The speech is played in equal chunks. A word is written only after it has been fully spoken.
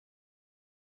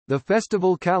The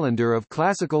festival calendar of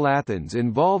classical Athens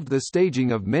involved the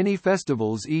staging of many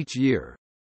festivals each year.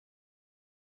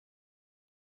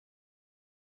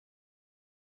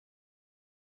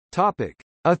 Topic: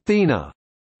 Athena.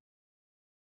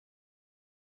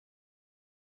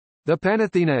 The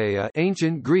Panathenaea,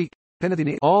 ancient Greek,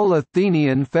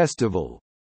 All-Athenian festival,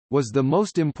 was the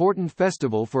most important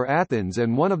festival for Athens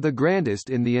and one of the grandest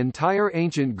in the entire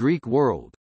ancient Greek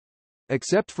world.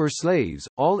 Except for slaves,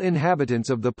 all inhabitants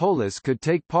of the polis could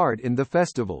take part in the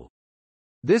festival.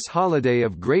 This holiday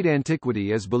of great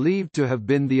antiquity is believed to have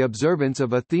been the observance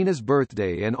of Athena's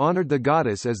birthday and honored the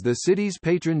goddess as the city's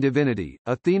patron divinity,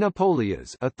 Athena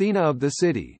Polias, Athena of the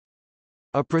city.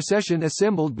 A procession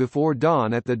assembled before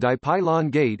dawn at the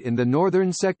Dipylon Gate in the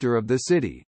northern sector of the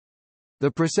city.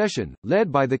 The procession,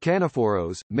 led by the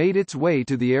Canophoros, made its way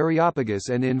to the Areopagus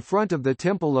and in front of the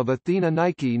temple of Athena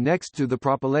Nike next to the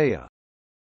Propylaea.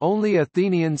 Only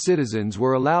Athenian citizens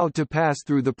were allowed to pass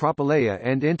through the Propylaea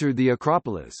and enter the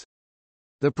Acropolis.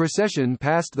 The procession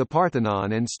passed the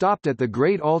Parthenon and stopped at the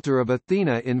great altar of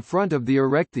Athena in front of the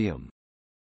Erechtheum.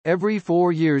 Every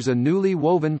 4 years a newly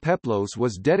woven peplos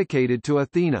was dedicated to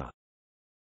Athena.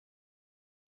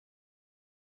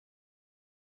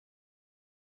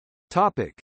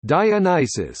 Topic: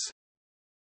 Dionysus.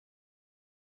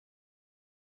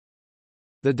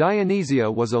 The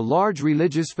Dionysia was a large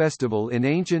religious festival in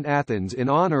ancient Athens in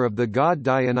honor of the god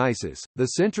Dionysus, the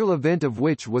central event of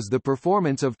which was the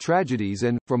performance of tragedies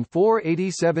and, from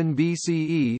 487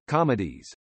 BCE, comedies.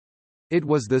 It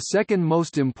was the second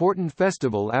most important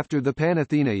festival after the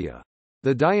Panathenaea.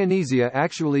 The Dionysia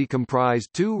actually comprised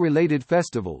two related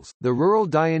festivals, the rural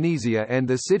Dionysia and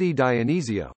the city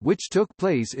Dionysia, which took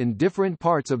place in different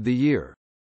parts of the year.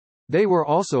 They were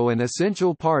also an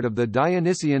essential part of the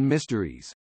Dionysian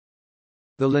mysteries.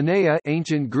 The Lenaea,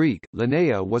 ancient Greek,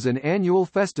 Lenaea was an annual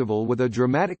festival with a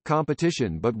dramatic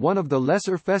competition but one of the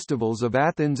lesser festivals of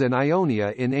Athens and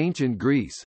Ionia in ancient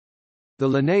Greece. The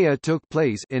Lenaea took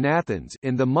place in Athens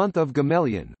in the month of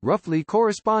Gamelion, roughly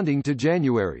corresponding to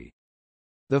January.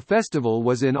 The festival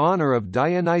was in honor of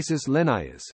Dionysus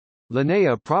Lenaius.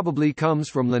 Lenaea probably comes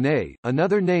from Lenae,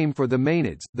 another name for the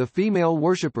Maenads, the female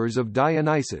worshippers of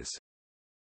Dionysus.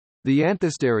 The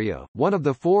Anthesteria, one of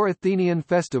the 4 Athenian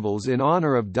festivals in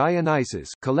honor of Dionysus,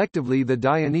 collectively the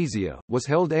Dionysia, was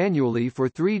held annually for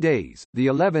 3 days, the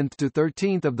 11th to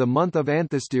 13th of the month of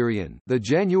Anthesterion, the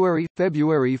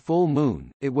January-February full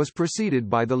moon. It was preceded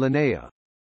by the Lenaea.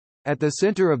 At the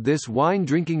center of this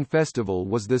wine-drinking festival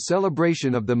was the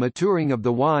celebration of the maturing of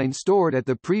the wine stored at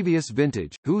the previous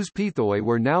vintage, whose pithoi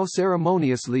were now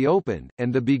ceremoniously opened,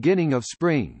 and the beginning of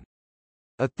spring.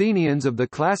 Athenians of the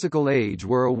classical age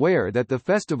were aware that the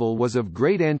festival was of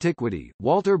great antiquity.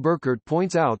 Walter Burkert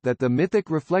points out that the mythic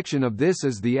reflection of this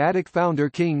is the Attic founder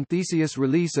King Theseus'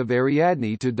 release of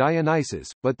Ariadne to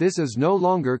Dionysus, but this is no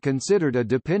longer considered a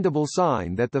dependable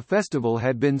sign that the festival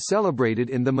had been celebrated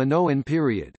in the Minoan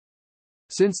period.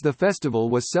 Since the festival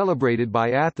was celebrated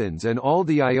by Athens and all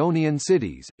the Ionian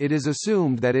cities, it is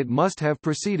assumed that it must have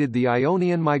preceded the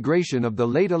Ionian migration of the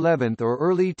late 11th or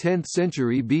early 10th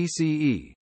century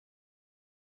BCE.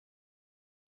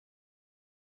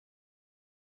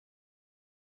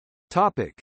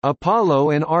 Topic: Apollo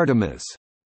and Artemis.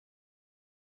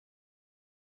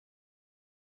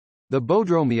 The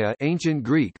Bodromia, ancient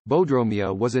Greek,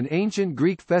 Bodromia was an ancient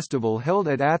Greek festival held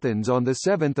at Athens on the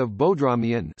 7th of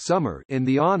Bodromion summer in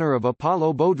the honor of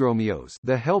Apollo Bodromios,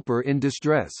 the helper in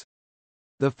distress.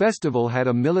 The festival had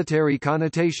a military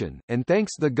connotation, and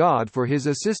thanks the god for his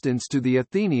assistance to the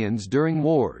Athenians during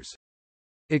wars.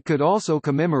 It could also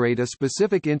commemorate a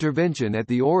specific intervention at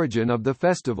the origin of the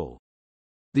festival.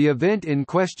 The event in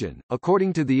question,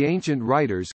 according to the ancient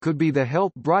writers, could be the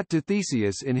help brought to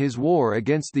Theseus in his war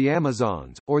against the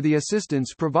Amazons, or the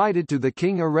assistance provided to the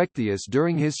king Erechtheus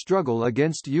during his struggle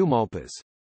against Eumolpus.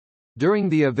 During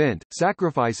the event,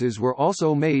 sacrifices were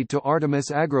also made to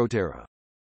Artemis Agroterra.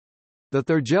 The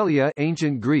Thergelia,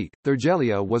 ancient Greek,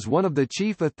 Thergelia was one of the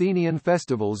chief Athenian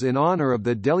festivals in honor of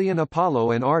the Delian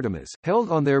Apollo and Artemis,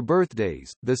 held on their birthdays,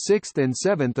 the 6th and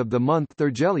 7th of the month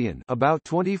Thergelion, about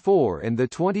 24 and the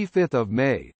 25th of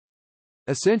May.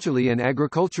 Essentially an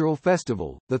agricultural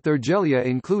festival, the Thergelia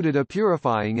included a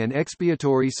purifying and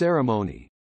expiatory ceremony.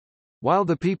 While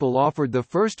the people offered the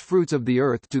first fruits of the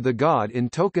earth to the god in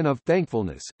token of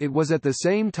thankfulness, it was at the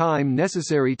same time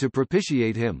necessary to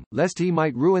propitiate him, lest he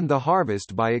might ruin the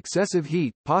harvest by excessive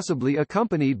heat, possibly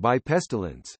accompanied by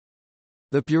pestilence.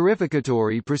 The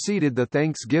purificatory preceded the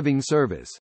thanksgiving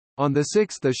service. On the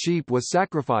sixth a sheep was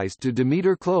sacrificed to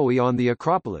Demeter Chloe on the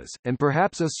Acropolis, and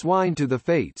perhaps a swine to the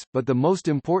Fates, but the most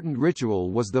important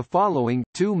ritual was the following: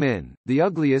 2 men, the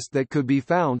ugliest that could be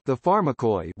found, the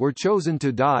pharmakoi, were chosen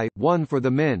to die, one for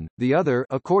the men, the other,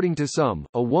 according to some,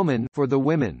 a woman, for the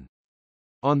women.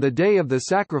 On the day of the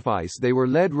sacrifice they were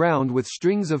led round with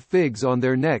strings of figs on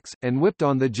their necks, and whipped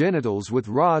on the genitals with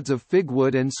rods of fig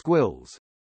wood and squills.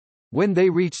 When they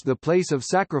reached the place of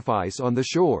sacrifice on the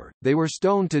shore, they were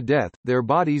stoned to death, their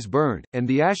bodies burned, and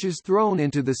the ashes thrown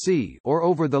into the sea or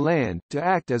over the land, to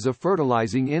act as a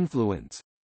fertilizing influence.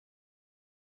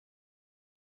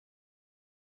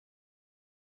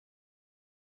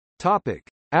 Topic: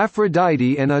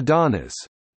 Aphrodite and Adonis.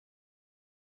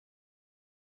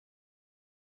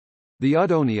 The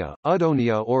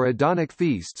Adonia or Adonic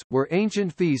feasts, were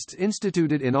ancient feasts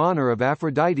instituted in honor of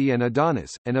Aphrodite and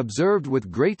Adonis, and observed with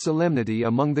great solemnity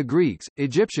among the Greeks,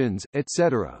 Egyptians,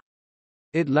 etc.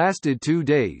 It lasted 2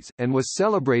 days, and was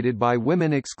celebrated by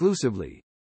women exclusively.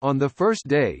 On the first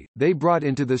day, they brought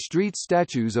into the streets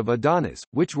statues of Adonis,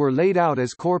 which were laid out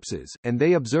as corpses, and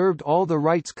they observed all the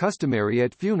rites customary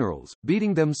at funerals,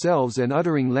 beating themselves and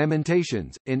uttering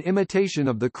lamentations, in imitation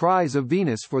of the cries of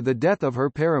Venus for the death of her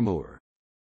paramour.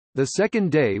 The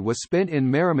second day was spent in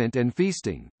merriment and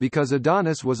feasting, because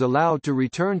Adonis was allowed to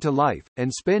return to life,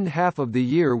 and spend half of the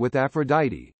year with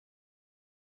Aphrodite.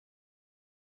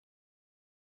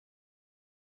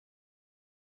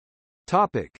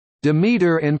 Topic: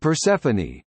 Demeter and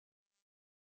Persephone.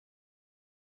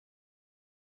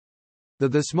 The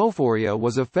Thesmophoria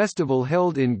was a festival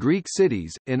held in Greek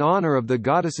cities, in honor of the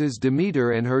goddesses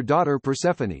Demeter and her daughter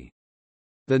Persephone.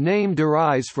 The name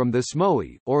derives from the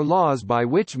Thesmoi, or laws by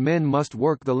which men must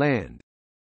work the land.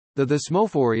 The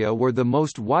Thesmophoria were the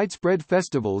most widespread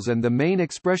festivals and the main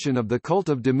expression of the cult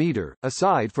of Demeter,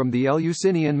 aside from the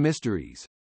Eleusinian mysteries.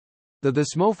 The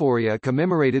Thesmophoria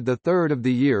commemorated the third of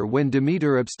the year when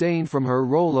Demeter abstained from her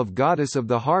role of goddess of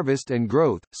the harvest and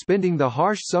growth, spending the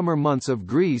harsh summer months of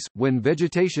Greece, when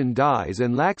vegetation dies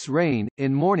and lacks rain,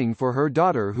 in mourning for her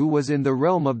daughter who was in the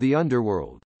realm of the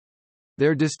underworld.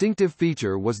 Their distinctive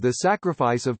feature was the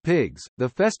sacrifice of pigs. The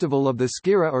festival of the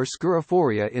Skira or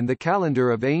Scurophoria in the calendar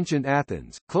of ancient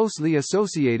Athens, closely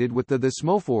associated with the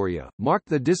Thesmophoria, marked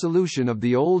the dissolution of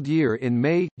the old year in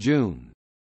May, June.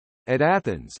 At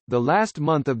Athens, the last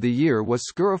month of the year was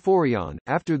Scurophorion,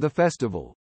 after the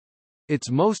festival.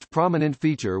 Its most prominent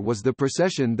feature was the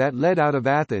procession that led out of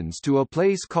Athens to a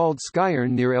place called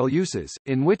Skyrn near Eleusis,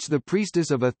 in which the priestess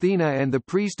of Athena and the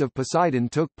priest of Poseidon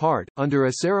took part, under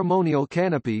a ceremonial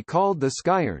canopy called the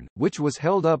Skyrn, which was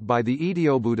held up by the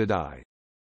Aetiobudidae.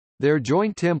 Their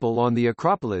joint temple on the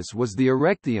Acropolis was the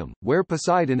Erechtheum, where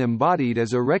Poseidon embodied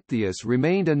as Erechtheus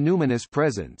remained a numinous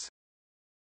presence.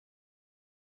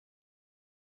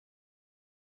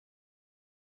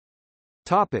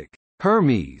 Topic: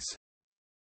 Hermes.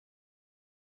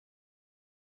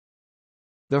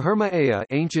 The Hermaea,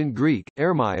 ancient Greek,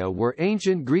 Ermaia, were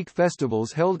ancient Greek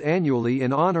festivals held annually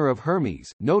in honor of Hermes,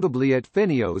 notably at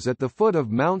Phenios at the foot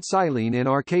of Mount Cyllene in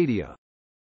Arcadia.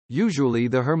 Usually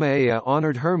the Hermaea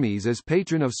honored Hermes as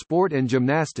patron of sport and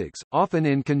gymnastics, often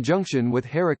in conjunction with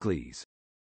Heracles.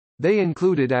 They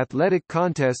included athletic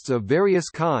contests of various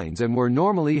kinds and were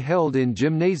normally held in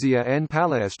gymnasia and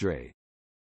palaestrae.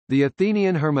 The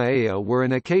Athenian Hermaea were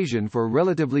an occasion for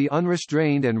relatively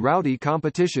unrestrained and rowdy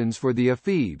competitions for the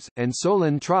ephebes, and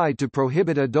Solon tried to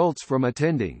prohibit adults from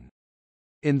attending.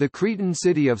 In the Cretan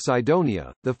city of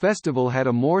Cydonia, the festival had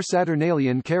a more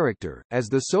Saturnalian character, as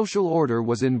the social order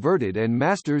was inverted and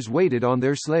masters waited on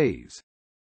their slaves.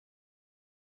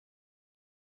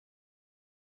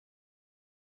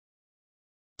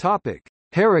 Topic: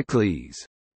 Heracles.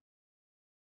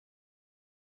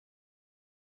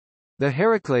 The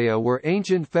Heraclea were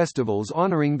ancient festivals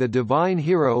honoring the divine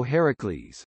hero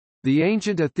Heracles. The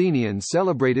ancient Athenians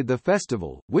celebrated the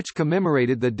festival, which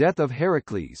commemorated the death of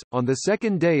Heracles, on the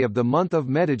second day of the month of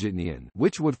Metageitnion,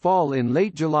 which would fall in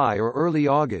late July or early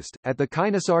August, at the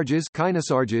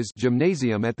Kynosarges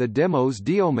Gymnasium at the Demos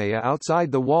Diomeia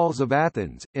outside the walls of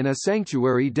Athens, in a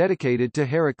sanctuary dedicated to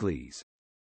Heracles.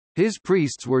 His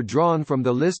priests were drawn from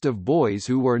the list of boys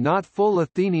who were not full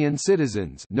Athenian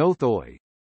citizens, nothoi.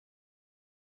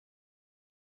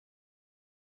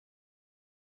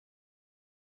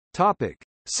 Topic: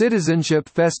 Citizenship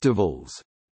festivals.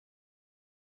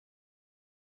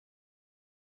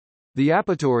 The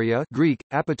Apatoria, Greek,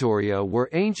 Apatoria, were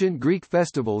ancient Greek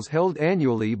festivals held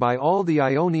annually by all the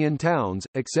Ionian towns,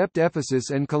 except Ephesus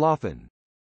and Colophon.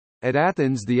 At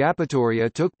Athens, the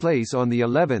apatoria took place on the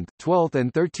 11th, 12th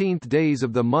and 13th days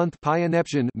of the month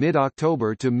Pioneption,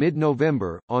 mid-October to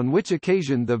mid-November, on which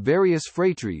occasion the various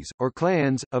phratries, or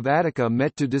clans, of Attica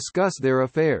met to discuss their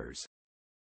affairs.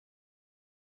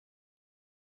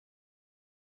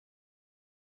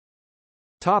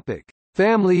 Topic: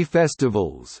 Family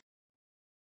festivals.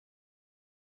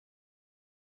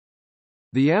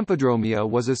 The Amphidromia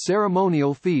was a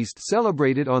ceremonial feast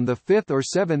celebrated on the 5th or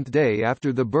 7th day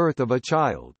after the birth of a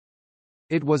child.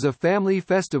 It was a family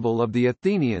festival of the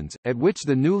Athenians, at which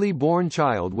the newly born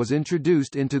child was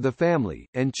introduced into the family,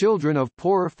 and children of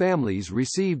poorer families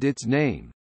received its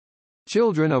name.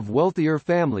 Children of wealthier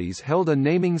families held a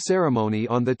naming ceremony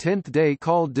on the 10th day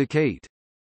called Decate.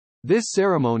 This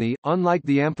ceremony, unlike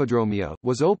the Amphidromia,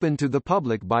 was open to the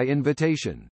public by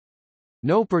invitation.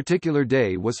 No particular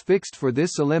day was fixed for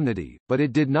this solemnity, but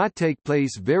it did not take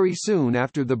place very soon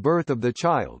after the birth of the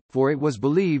child, for it was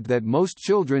believed that most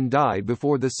children died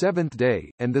before the 7th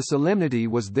day, and the solemnity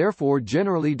was therefore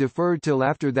generally deferred till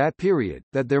after that period,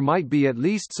 that there might be at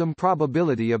least some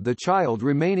probability of the child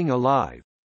remaining alive.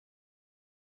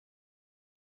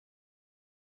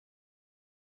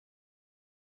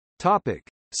 Topic.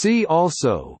 See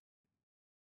also: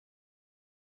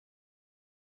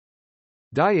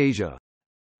 Diasia,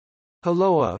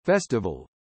 Haloa festival,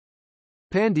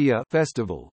 Pandia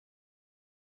festival.